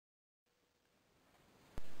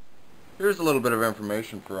Here's a little bit of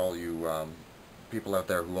information for all you people out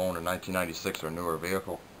there who own a 1996 or newer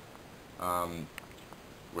vehicle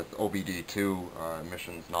with OBD2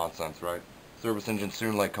 emissions nonsense, right? Service engine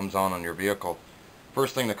soon light comes on your vehicle.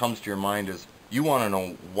 First thing that comes to your mind is you want to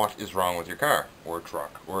know what is wrong with your car or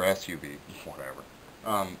truck or SUV, whatever.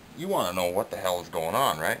 You want to know what the hell is going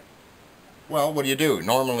on, right? Well, what do?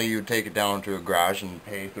 Normally you take it down to a garage and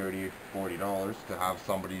pay $30, $40 to have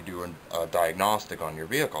somebody do a diagnostic on your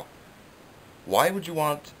vehicle. Why would you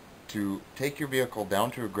want to take your vehicle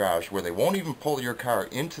down to a garage where they won't even pull your car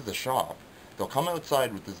into the shop? They'll come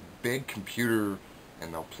outside with this big computer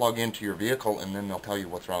and they'll plug into your vehicle and then they'll tell you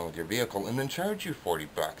what's wrong with your vehicle and then charge you 40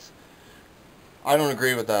 bucks. I don't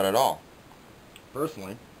agree with that at all.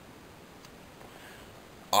 Personally,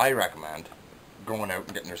 I recommend going out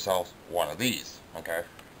and getting yourself one of these, okay?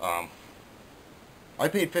 I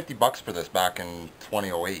paid 50 bucks for this back in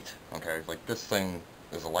 2008, okay? Like, this thing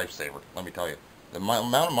is a lifesaver, let me tell you. The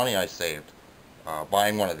amount of money I saved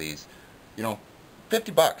buying one of these,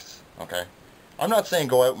 50 bucks, okay? I'm not saying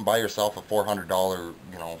go out and buy yourself a $400,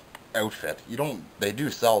 outfit. They do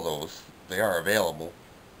sell those. They are available.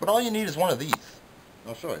 But all you need is one of these.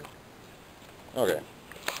 I'll show you. Okay.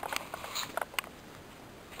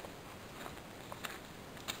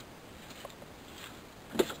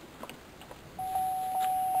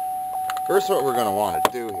 First, what we're going to want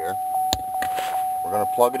to do here, we're going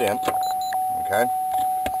to plug it in, okay?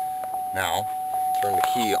 Now, turn the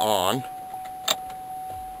key on.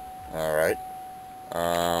 Alright.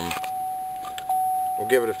 We'll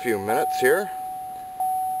give it a few minutes here,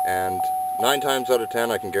 and 9 times out of 10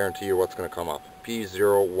 I can guarantee you what's going to come up.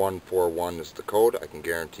 P0141 is the code. I can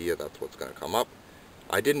guarantee you that's what's going to come up.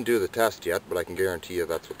 I didn't do the test yet, but I can guarantee you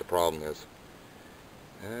that's what the problem is.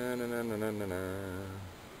 And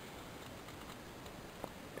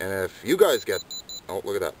if you guys get... Oh,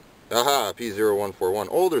 look at that. Aha, P0141.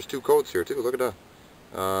 Oh, there's 2 codes here, too. Look at that.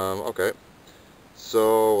 Okay.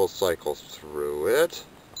 So, we'll cycle through it.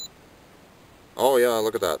 Oh, yeah,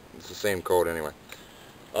 look at that. It's the same code anyway.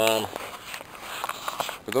 For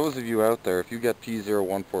those of you out there, if you get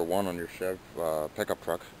P0141 on your Chev pickup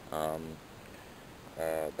truck,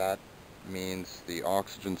 that means the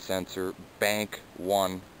oxygen sensor bank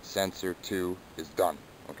 1 sensor 2 is done.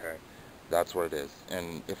 Okay? That's what it is.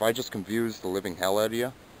 And if I just confuse the living hell out of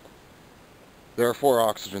you, there are 4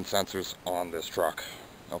 oxygen sensors on this truck.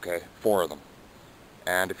 Okay? 4 of them.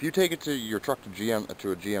 And if you take it to your truck to a GM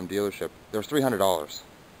dealership, there's $300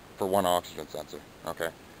 for 1 oxygen sensor. Okay?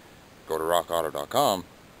 Go to rockauto.com,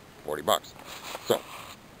 40 bucks. So,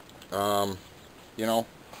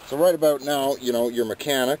 so right about now, your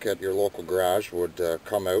mechanic at your local garage would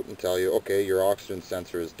come out and tell you, okay, your oxygen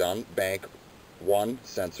sensor is done. Bank 1,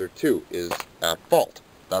 sensor 2 is at fault.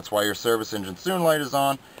 That's why your service engine soon light is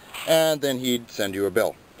on, and then he'd send you a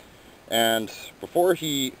bill. And before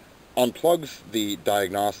he unplugs the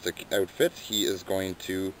diagnostic outfit, he is going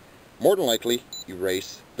to more than likely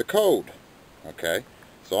erase the code. Okay,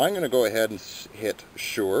 so I'm going to go ahead and hit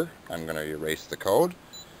sure. I'm going to erase the code,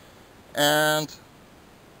 and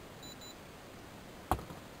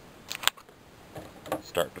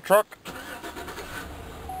start the truck.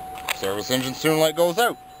 Service engine soon light goes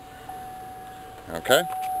out. Okay,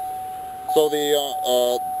 so the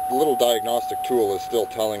little diagnostic tool is still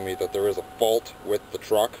telling me that there is a fault with the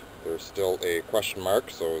truck. There's still a question mark,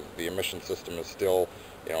 so the emission system is still,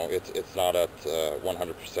 it's not at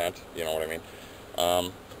 100%, you know what I mean?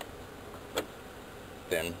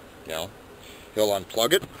 Then, he'll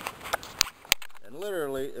unplug it, and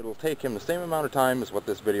literally it'll take him the same amount of time as what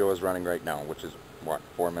this video is running right now, which is, what,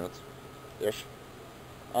 4 minutes-ish?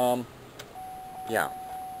 Yeah.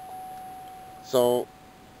 So,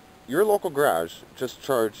 your local garage just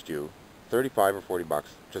charged you 35 or 40 bucks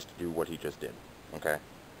just to do what he just did, okay?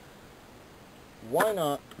 Why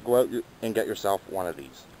not go out and get yourself one of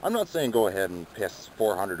these? I'm not saying go ahead and piss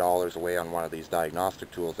 $400 away on one of these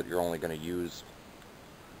diagnostic tools that you're only going to use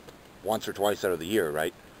once or twice out of the year,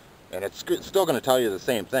 right? And it's still going to tell you the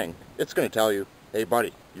same thing. It's going to tell you, hey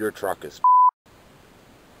buddy, your truck is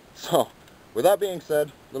So, with that being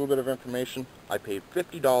said, a little bit of information. I paid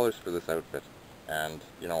 $50 for this outfit. And,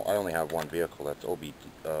 I only have one vehicle that's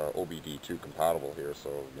OBD2 compatible here,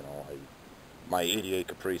 so, my 88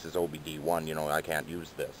 Caprice is OBD1, I can't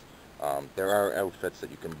use this. There are outfits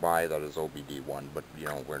that you can buy that is OBD1, but,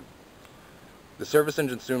 the service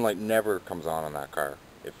engine soon light never comes on that car.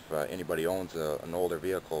 If anybody owns an older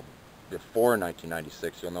vehicle before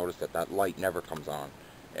 1996, you'll notice that light never comes on.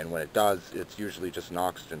 And when it does, it's usually just an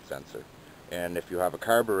oxygen sensor. And if you have a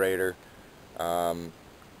carburetor,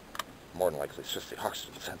 more than likely it's just the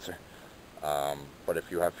oxygen sensor. But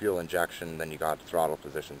if you have fuel injection, then you got throttle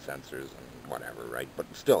position sensors and whatever, right? But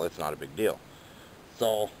still, it's not a big deal.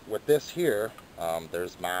 So with this here,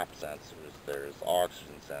 there's map sensors, there's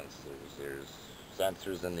oxygen sensors, there's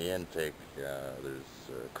sensors in the intake, there's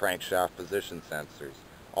crankshaft position sensors.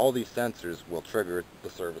 All these sensors will trigger the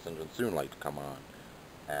service engine soon light to come on.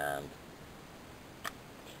 And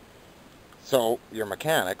so your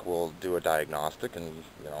mechanic will do a diagnostic, and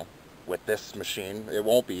with this machine, it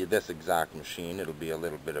won't be this exact machine, it'll be a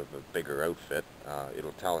little bit of a bigger outfit.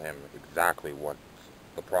 It'll tell him exactly what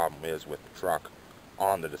the problem is with the truck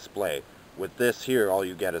on the display. With this here, all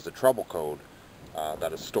you get is a trouble code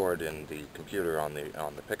that is stored in the computer on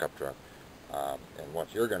the pickup truck. And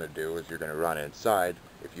what you're going to do is you're going to run inside.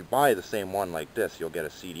 If you buy the same one like this, you'll get a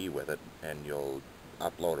CD with it, and you'll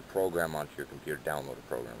upload a program onto your computer, download a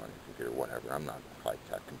program on your computer, whatever. I'm not a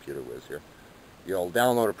high-tech computer whiz here. You'll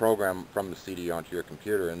download a program from the CD onto your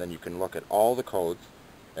computer, and then you can look at all the codes.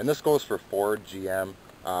 And this goes for Ford, GM.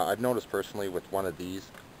 I've noticed personally with one of these,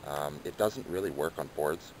 it doesn't really work on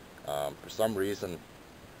Fords. For some reason,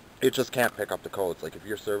 it just can't pick up the codes. Like if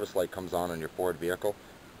your service light comes on your Ford vehicle,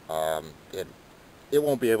 it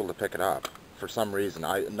won't be able to pick it up for some reason.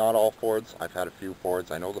 Not all Fords. I've had a few Fords.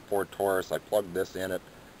 I know the Ford Taurus. I plugged this in it,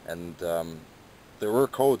 and there were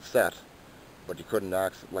codes set, but you couldn't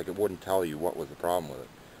it wouldn't tell you what was the problem with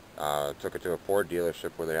it. Took it to a Ford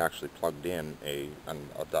dealership where they actually plugged in a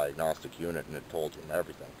diagnostic unit, and it told them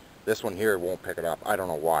everything. This one here won't pick it up. I don't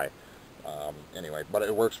know why. Anyway, but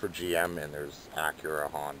it works for GM, and there's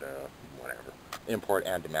Acura, Honda, whatever. Import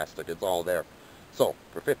and domestic, it's all there. So,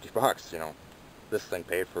 for 50 bucks, this thing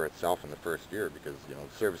paid for itself in the first year, because, the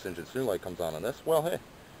service engine soon light comes on this. Well, hey,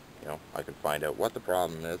 I can find out what the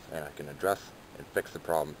problem is, and I can address and fix the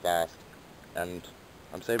problem fast, and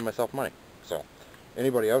I'm saving myself money. So,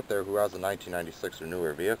 anybody out there who has a 1996 or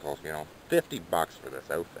newer vehicle, 50 bucks for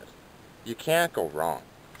this outfit. You can't go wrong.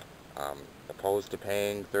 Opposed to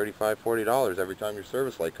paying $35, $40 every time your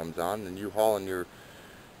service light comes on, and you hauling your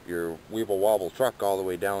weeble wobble truck all the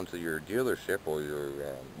way down to your dealership or your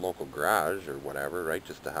local garage or whatever, right,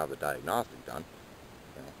 just to have the diagnostic done.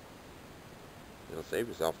 You'll save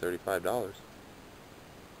yourself $35,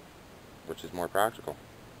 which is more practical.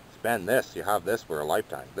 Spend this, you have this for a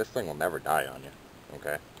lifetime. This thing will never die on you,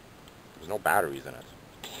 okay? There's no batteries in it.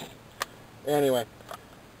 Anyway,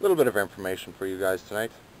 a little bit of information for you guys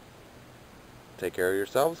tonight. Take care of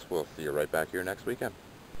yourselves. We'll see you right back here next weekend.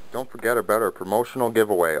 Don't forget about our promotional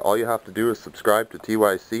giveaway. All you have to do is subscribe to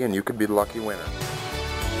TYC, and you could be the lucky winner.